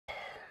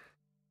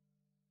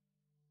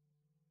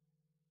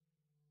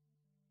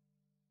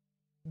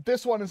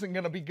this one isn't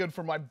gonna be good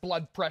for my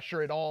blood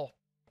pressure at all.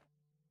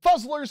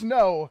 Fuzzlers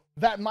know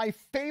that my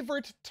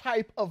favorite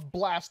type of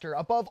blaster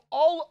above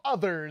all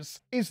others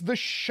is the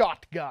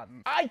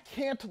shotgun. I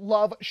can't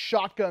love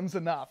shotguns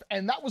enough,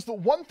 and that was the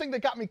one thing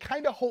that got me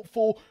kind of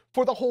hopeful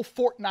for the whole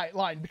Fortnite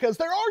line, because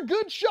there are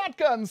good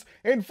shotguns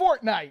in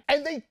Fortnite,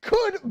 and they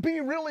could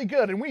be really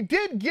good, and we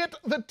did get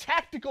the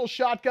tactical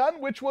shotgun,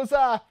 which was,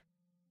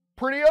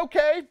 pretty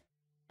okay,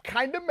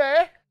 kind of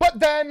meh, but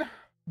then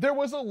there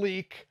was a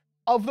leak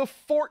of the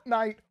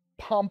Fortnite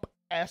Pump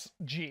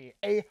SG,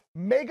 a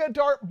mega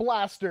dart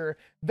blaster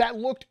that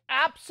looked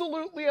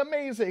absolutely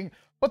amazing,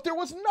 but there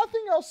was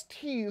nothing else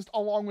teased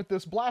along with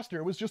this blaster.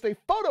 It was just a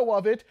photo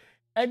of it,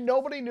 and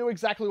nobody knew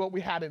exactly what we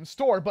had in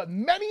store, but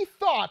many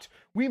thought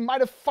we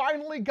might have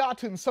finally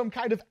gotten some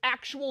kind of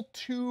actual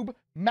tube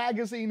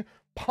magazine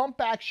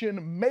pump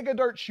action mega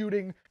dart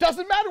shooting.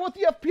 Doesn't matter what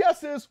the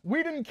FPS is,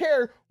 we didn't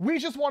care, we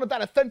just wanted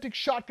that authentic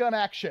shotgun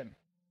action.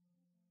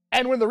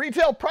 And when the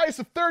retail price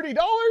of $30,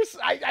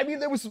 I mean,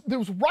 it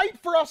was right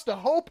for us to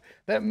hope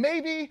that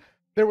maybe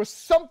there was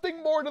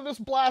something more to this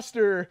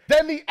blaster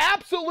than the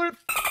absolute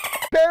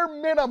bare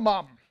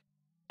minimum.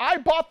 I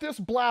bought this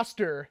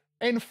blaster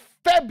in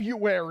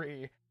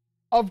February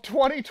of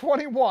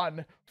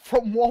 2021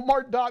 from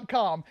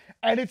Walmart.com,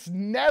 and it's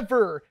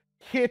never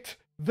hit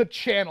the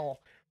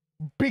channel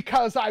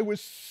because I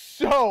was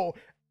so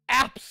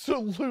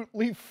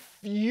absolutely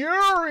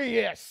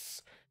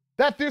furious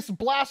that this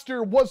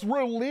blaster was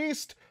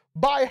released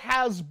by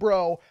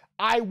Hasbro.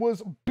 I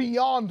was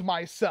beyond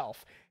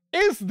myself.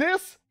 Is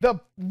this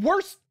the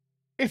worst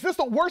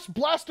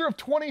blaster of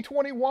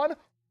 2021?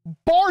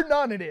 Bar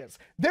none it is.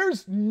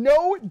 There's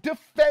no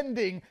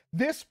defending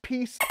this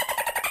piece.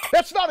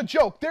 That's not a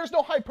joke. There's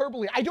no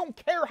hyperbole. I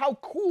don't care how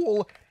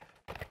cool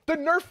the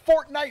NERF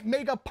Fortnite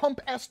Mega Pump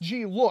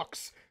SG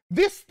looks.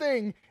 This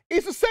thing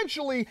is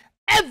essentially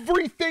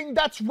everything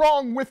that's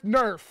wrong with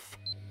NERF.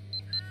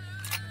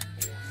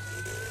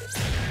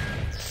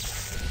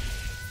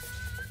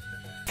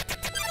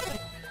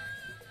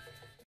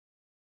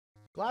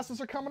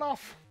 Glasses are coming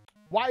off.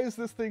 Why is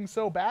this thing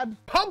so bad?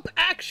 Pump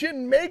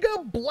Action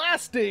Mega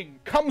Blasting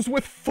comes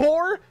with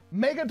 4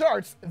 mega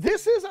darts.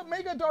 This is a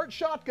mega dart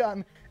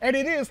shotgun, and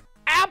it is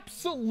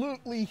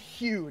absolutely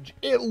huge.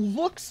 It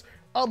looks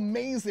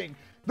amazing.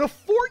 The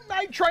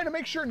Fortnite trying to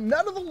make sure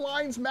none of the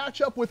lines match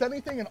up with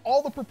anything and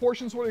all the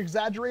proportions were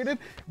exaggerated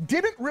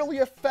didn't really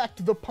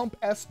affect the Pump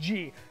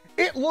SG.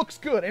 It looks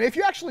good, and if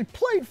you actually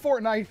played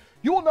Fortnite,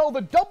 you will know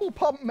the double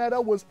pump meta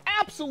was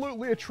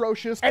absolutely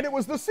atrocious, and it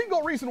was the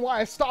single reason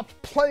why I stopped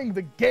playing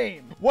the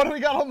game. What do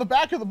we got on the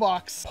back of the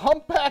box?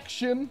 Pump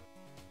Action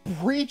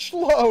Breach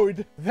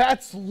Load.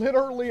 That's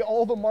literally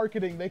all the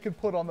marketing they could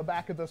put on the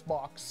back of this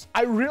box.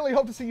 I really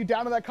hope to see you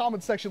down in that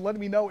comment section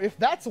letting me know if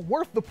that's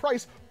worth the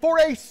price for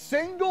a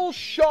single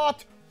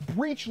shot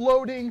breach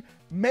loading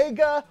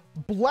mega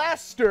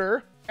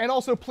blaster. And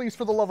also, please,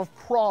 for the love of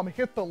Crom,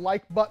 hit the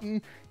like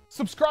button.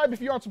 Subscribe if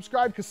you aren't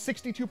subscribed, because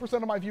 62%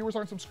 of my viewers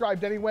aren't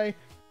subscribed anyway.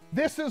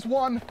 This is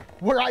one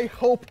where I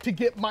hope to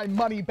get my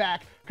money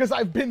back, because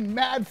I've been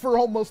mad for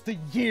almost a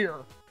year.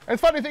 And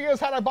the funny thing is,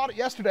 had I bought it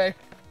yesterday,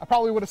 I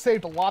probably would have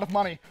saved a lot of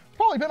money. It's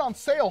probably been on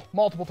sale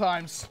multiple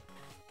times.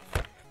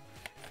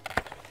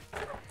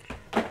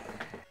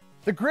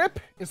 The grip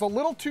is a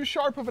little too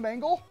sharp of an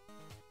angle,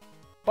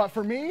 but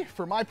for me,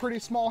 for my pretty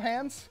small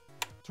hands,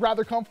 it's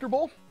rather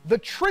comfortable. The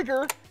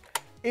trigger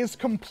is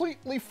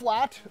completely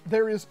flat.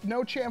 There is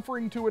no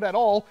chamfering to it at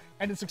all,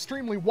 and it's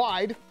extremely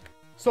wide,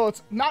 so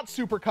it's not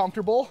super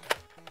comfortable.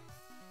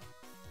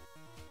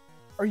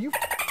 Are you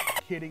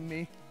kidding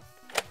me?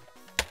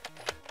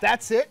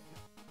 That's it.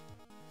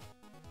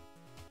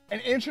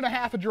 1.5 inches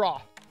a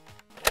draw.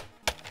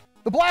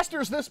 The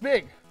blaster's this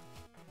big.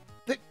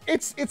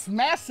 It's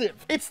massive.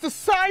 It's the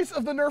size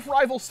of the NERF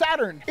rival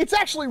Saturn. It's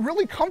actually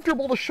really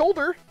comfortable to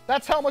shoulder.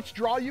 That's how much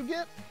draw you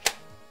get.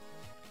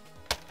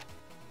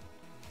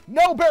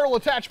 No barrel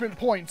attachment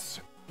points,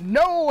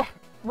 no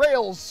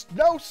rails,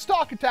 no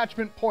stock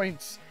attachment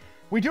points.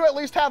 We do at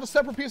least have a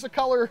separate piece of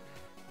color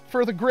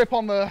for the grip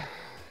on the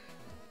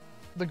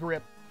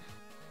grip.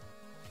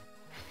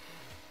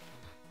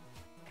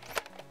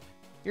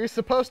 You're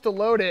supposed to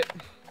load it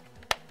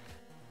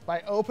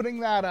by opening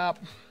that up,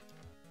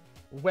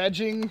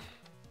 wedging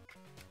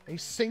a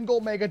single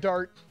mega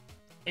dart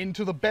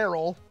into the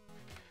barrel,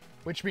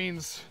 which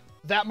means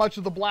that much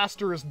of the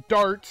blaster is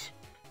dart,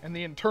 and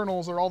the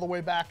internals are all the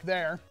way back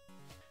there.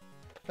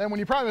 Then when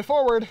you prime it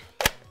forward,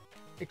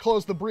 it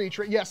closes the breech,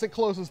 right? Yes, it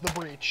closes the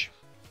breech.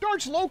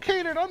 Darts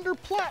located under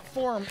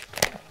platform.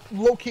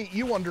 Locate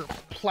you under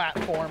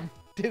platform.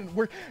 Didn't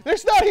work.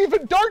 There's not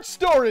even dart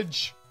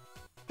storage.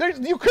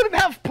 You couldn't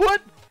have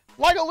put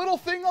like a little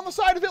thing on the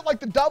side of it,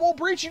 like the double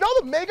breech. You know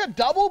the mega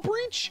double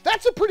breech?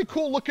 That's a pretty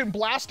cool looking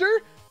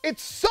blaster. It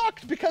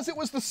sucked because it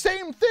was the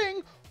same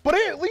thing, but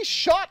it at least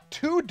shot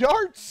 2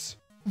 darts.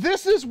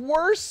 This is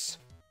worse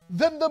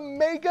than the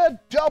mega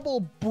double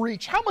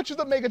breach. How much is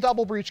the mega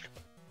double breach?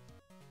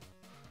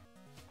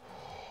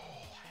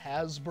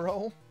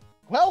 Hasbro.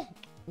 Well,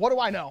 what do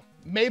I know?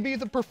 Maybe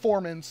the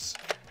performance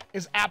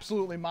is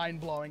absolutely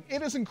mind-blowing.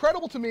 It is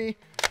incredible to me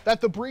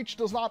that the breech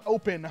does not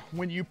open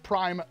when you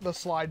prime the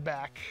slide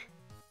back.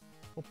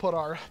 We'll put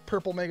our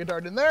purple Mega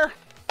Dart in there.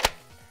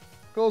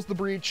 Goes the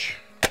breech.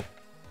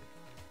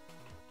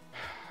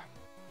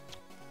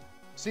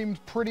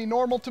 Seemed pretty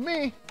normal to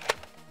me.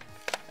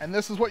 And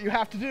this is what you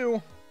have to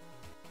do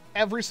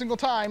every single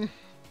time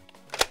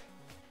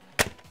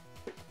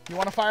you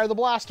want to fire the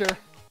blaster.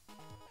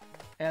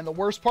 And the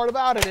worst part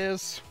about it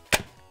is,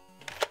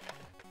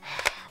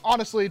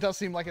 honestly, it does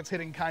seem like it's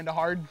hitting kind of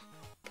hard,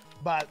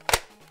 but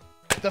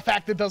the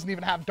fact that it doesn't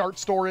even have dart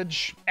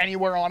storage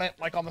anywhere on it,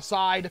 like on the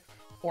side,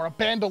 or a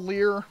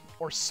bandolier,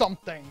 or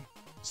something.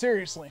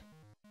 Seriously.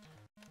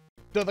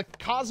 Do the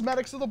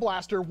cosmetics of the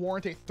blaster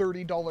warrant a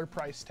 $30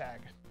 price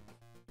tag?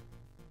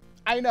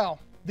 I know.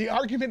 The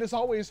argument is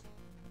always,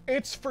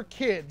 it's for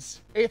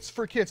kids. It's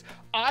for kids.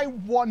 I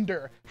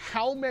wonder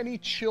how many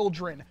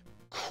children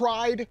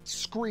cried,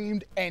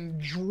 screamed,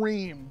 and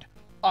dreamed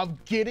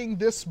of getting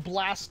this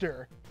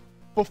blaster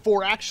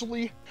before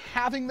actually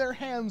having their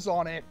hands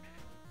on it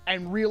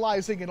and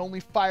realizing it only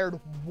fired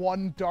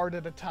one dart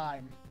at a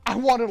time. I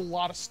wanted a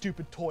lot of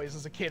stupid toys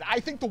as a kid. I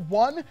think the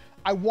one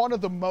I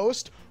wanted the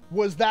most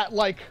was that,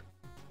 like,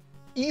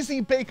 easy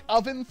bake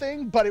oven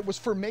thing, but it was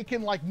for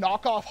making, like,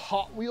 knockoff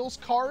Hot Wheels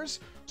cars.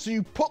 So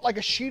you put, like,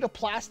 a sheet of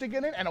plastic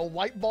in it, and a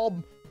light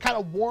bulb kind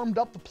of warmed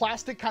up the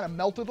plastic, kind of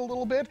melted a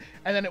little bit,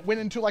 and then it went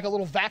into, like, a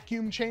little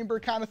vacuum chamber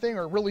kind of thing,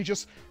 or really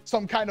just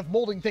some kind of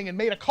molding thing, and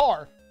made a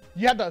car.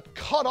 You had to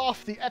cut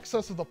off the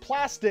excess of the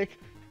plastic,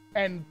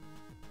 and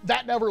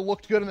that never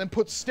looked good, and then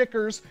put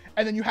stickers,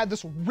 and then you had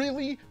this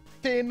really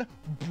thin,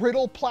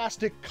 brittle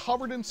plastic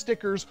covered in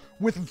stickers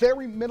with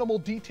very minimal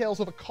details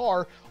of a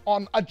car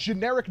on a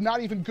generic, not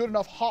even good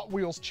enough Hot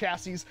Wheels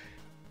chassis.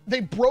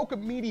 They broke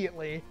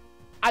immediately.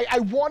 I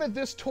wanted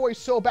this toy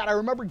so bad. I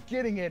remember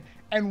getting it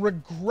and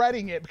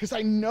regretting it because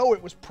I know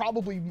it was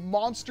probably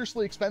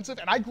monstrously expensive,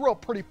 and I grew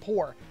up pretty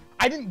poor.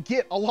 I didn't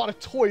get a lot of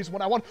toys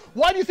when I wanted.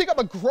 Why do you think I'm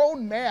a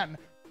grown man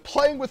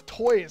playing with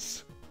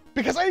toys?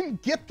 Because I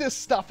didn't get this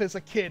stuff as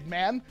a kid,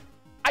 man.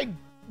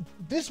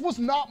 This was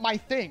not my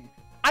thing.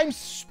 I'm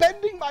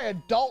spending my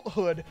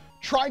adulthood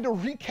trying to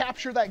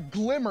recapture that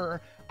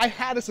glimmer I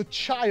had as a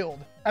child.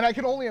 And I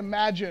can only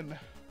imagine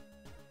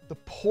the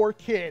poor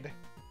kid,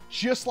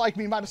 just like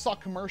me, might have saw a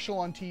commercial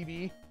on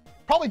TV.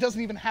 Probably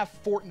doesn't even have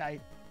Fortnite.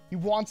 He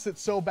wants it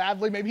so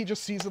badly. Maybe he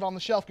just sees it on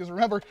the shelf. Because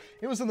remember,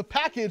 it was in the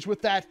package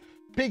with that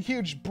big,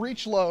 huge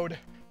breech load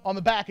on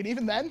the back. And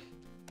even then,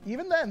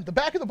 the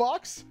back of the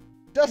box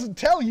doesn't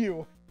tell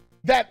you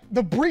that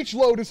the breech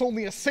load is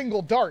only a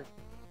single dart.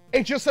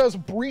 It just says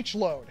breech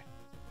load.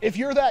 If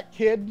you're that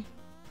kid,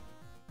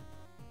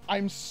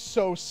 I'm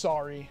so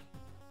sorry.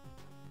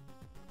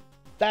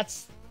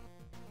 That's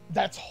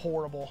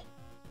horrible.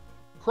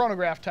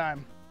 Chronograph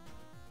time.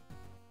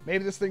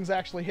 Maybe this thing's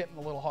actually hitting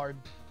a little hard.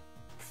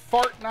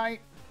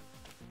 Fortnite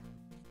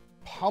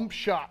pump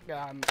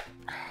shotgun.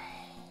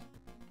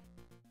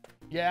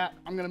 Yeah,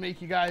 I'm gonna make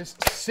you guys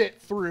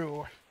sit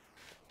through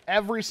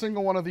every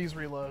single one of these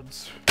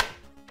reloads.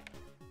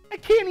 I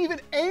can't even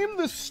aim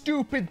the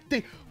stupid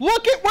thing.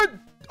 Look at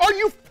where... Are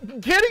you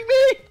kidding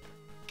me?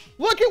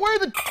 Look at where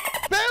the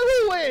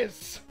barrel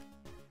is.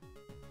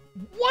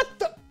 What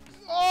the...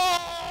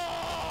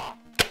 Oh!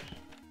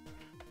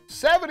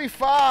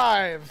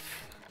 75.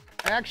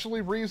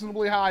 Actually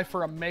reasonably high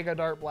for a Mega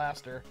Dart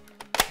Blaster.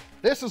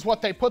 This is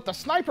what they put the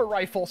sniper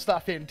rifle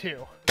stuff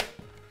into.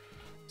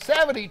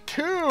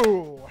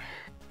 72.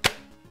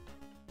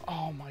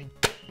 Oh my...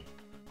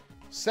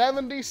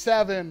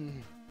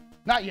 77.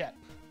 Not yet.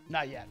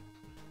 Not yet.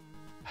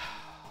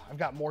 I've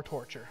got more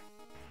torture.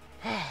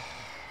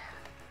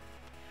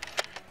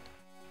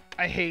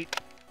 I hate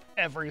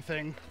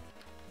everything.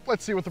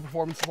 Let's see what the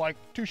performance is like.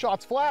 2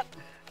 shots flat.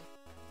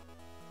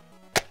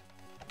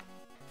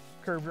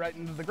 Curved right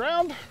into the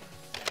ground.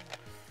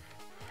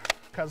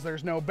 Because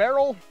there's no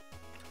barrel.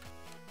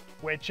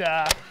 Which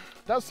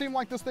does seem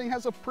like this thing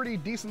has a pretty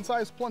decent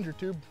sized plunger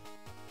tube.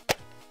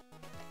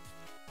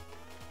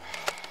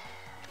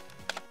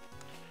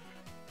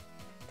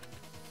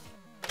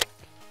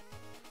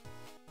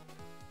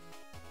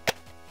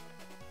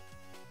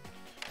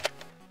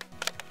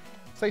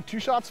 Say 2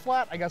 shots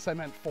flat? I guess I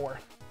meant 4.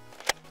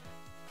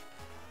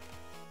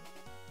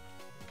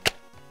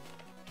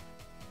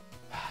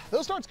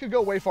 Those darts could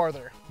go way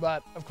farther,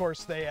 but of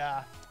course they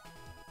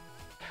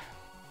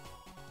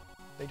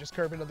just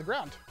curve into the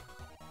ground.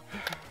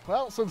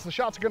 Well, since the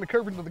shots are going to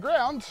curve into the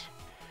ground,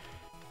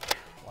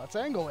 let's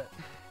angle it.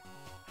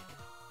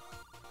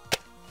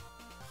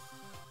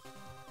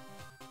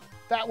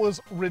 That was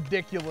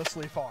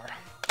ridiculously far.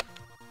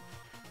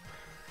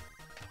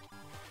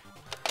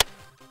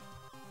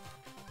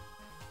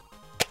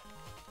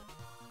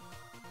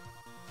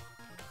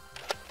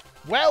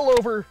 Well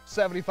over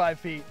 75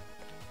 feet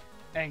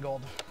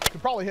angled.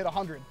 Could probably hit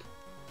 100.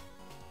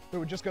 It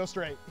would just go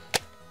straight.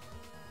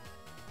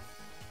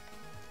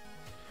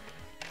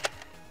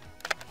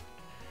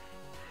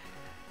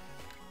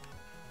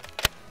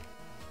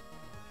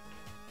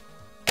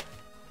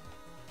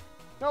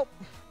 Nope.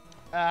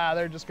 Ah,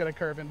 they're just gonna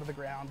curve into the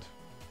ground.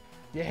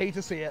 You hate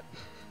to see it.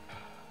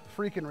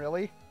 Freaking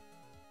really.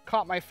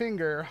 Caught my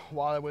finger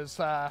while I was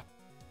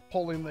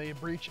pulling the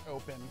breech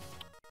open.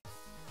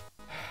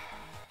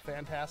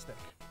 Fantastic.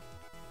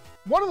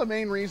 One of the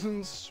main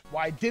reasons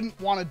why I didn't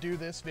want to do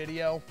this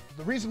video,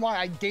 the reason why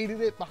I gated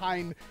it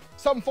behind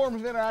some form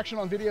of interaction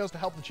on videos to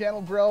help the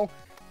channel grow,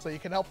 so you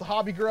can help the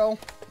hobby grow,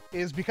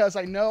 is because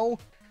I know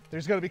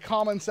there's going to be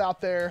comments out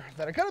there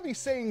that are going to be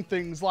saying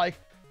things like,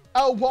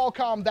 oh,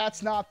 Walcom,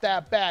 that's not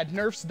that bad.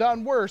 Nerf's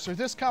done worse, or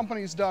this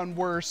company's done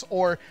worse,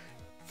 or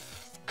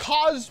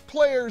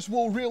cosplayers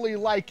will really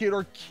like it,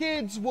 or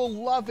kids will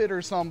love it,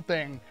 or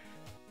something.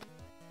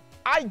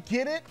 I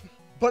get it.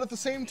 But at the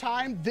same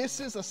time, this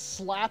is a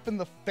slap in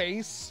the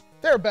face.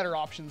 There are better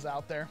options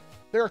out there.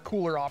 There are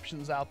cooler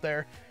options out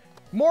there.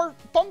 More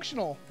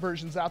functional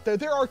versions out there.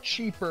 There are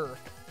cheaper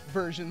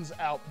versions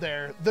out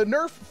there. The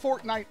NERF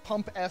Fortnite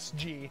Pump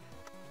SG,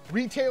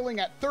 retailing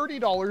at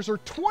 $30 or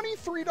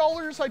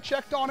 $23, I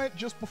checked on it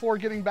just before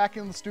getting back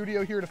in the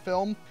studio here to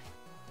film,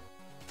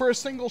 for a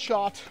single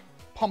shot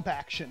pump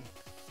action.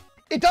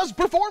 It does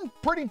perform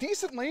pretty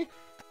decently,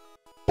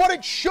 but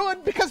it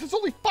should, because it's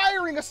only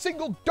firing a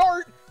single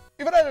dart.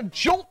 If it had a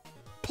jolt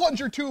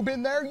plunger tube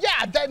in there,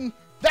 yeah, then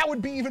that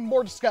would be even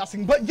more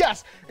disgusting. But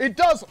yes, it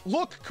does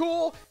look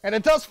cool and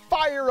it does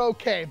fire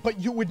okay, but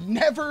you would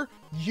never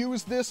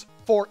use this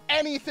for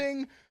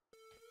anything.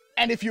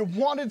 And if you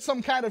wanted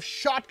some kind of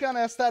shotgun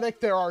aesthetic,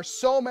 there are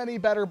so many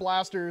better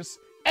blasters.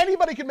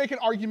 Anybody can make an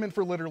argument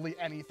for literally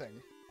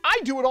anything. I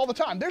do it all the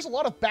time. There's a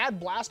lot of bad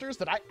blasters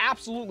that I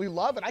absolutely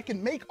love, and I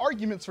can make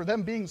arguments for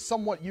them being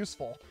somewhat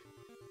useful.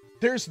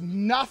 There's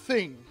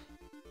nothing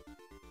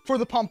for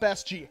the Pump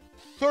SG.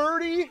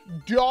 $30.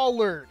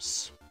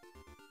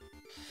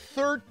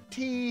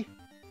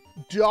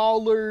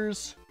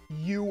 $30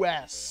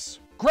 US.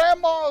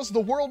 Grandmas the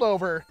world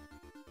over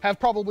have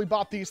probably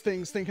bought these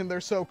things thinking they're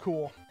so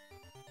cool.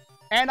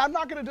 And I'm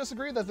not going to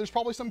disagree that there's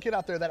probably some kid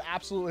out there that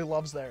absolutely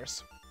loves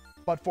theirs.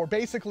 But for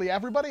basically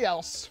everybody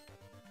else,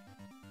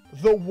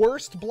 the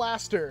worst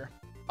blaster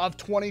of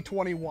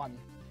 2021.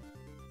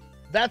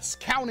 That's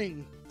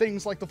counting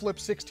things like the Flip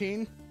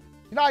 16.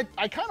 You know,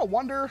 I kind of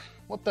wonder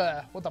what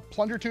the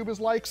plunger tube is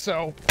like,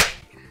 so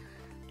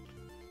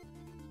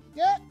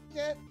yeah,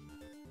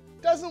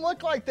 doesn't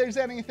look like there's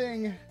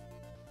anything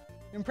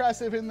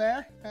impressive in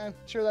there.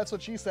 Sure, that's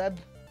what she said.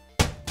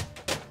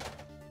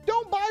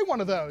 Don't buy one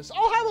of those.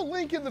 I'll have a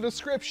link in the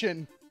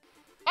description.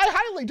 I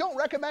highly don't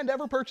recommend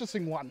ever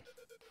purchasing one.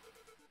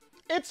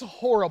 It's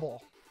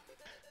horrible.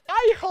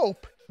 I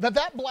hope that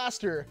that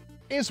blaster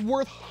is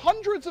worth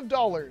hundreds of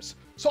dollars,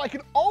 so I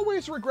can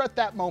always regret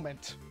that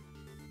moment.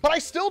 But I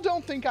still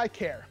don't think I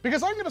care,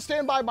 because I'm going to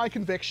stand by my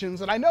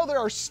convictions, and I know there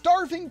are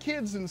starving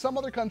kids in some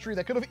other country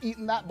that could have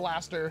eaten that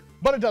blaster,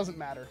 but it doesn't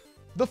matter.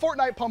 The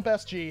Fortnite Pump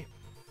SG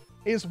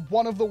is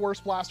one of the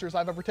worst blasters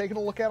I've ever taken a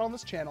look at on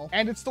this channel,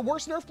 and it's the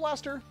worst Nerf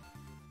blaster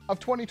of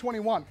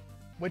 2021,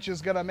 which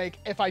is going to make,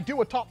 if I do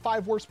a top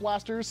 5 worst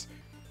blasters,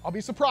 I'll be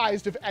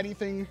surprised if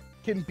anything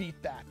can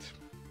beat that.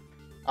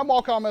 I'm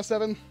Walcom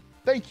S7.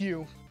 Thank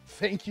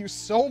you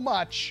so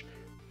much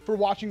for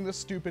watching this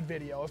stupid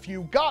video. If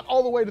you got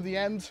all the way to the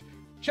end,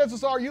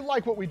 chances are you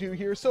like what we do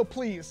here, so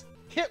please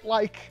hit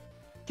like,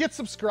 get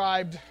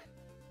subscribed,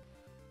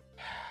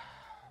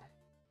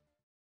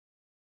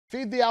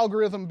 feed the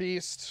algorithm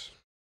beast,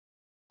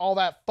 all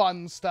that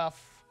fun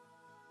stuff,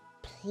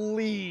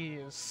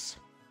 please.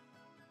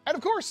 And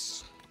of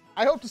course,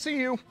 I hope to see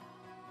you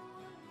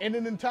in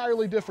an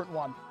entirely different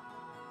one.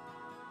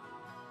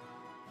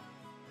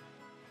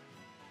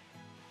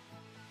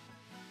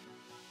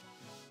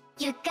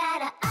 You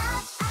gotta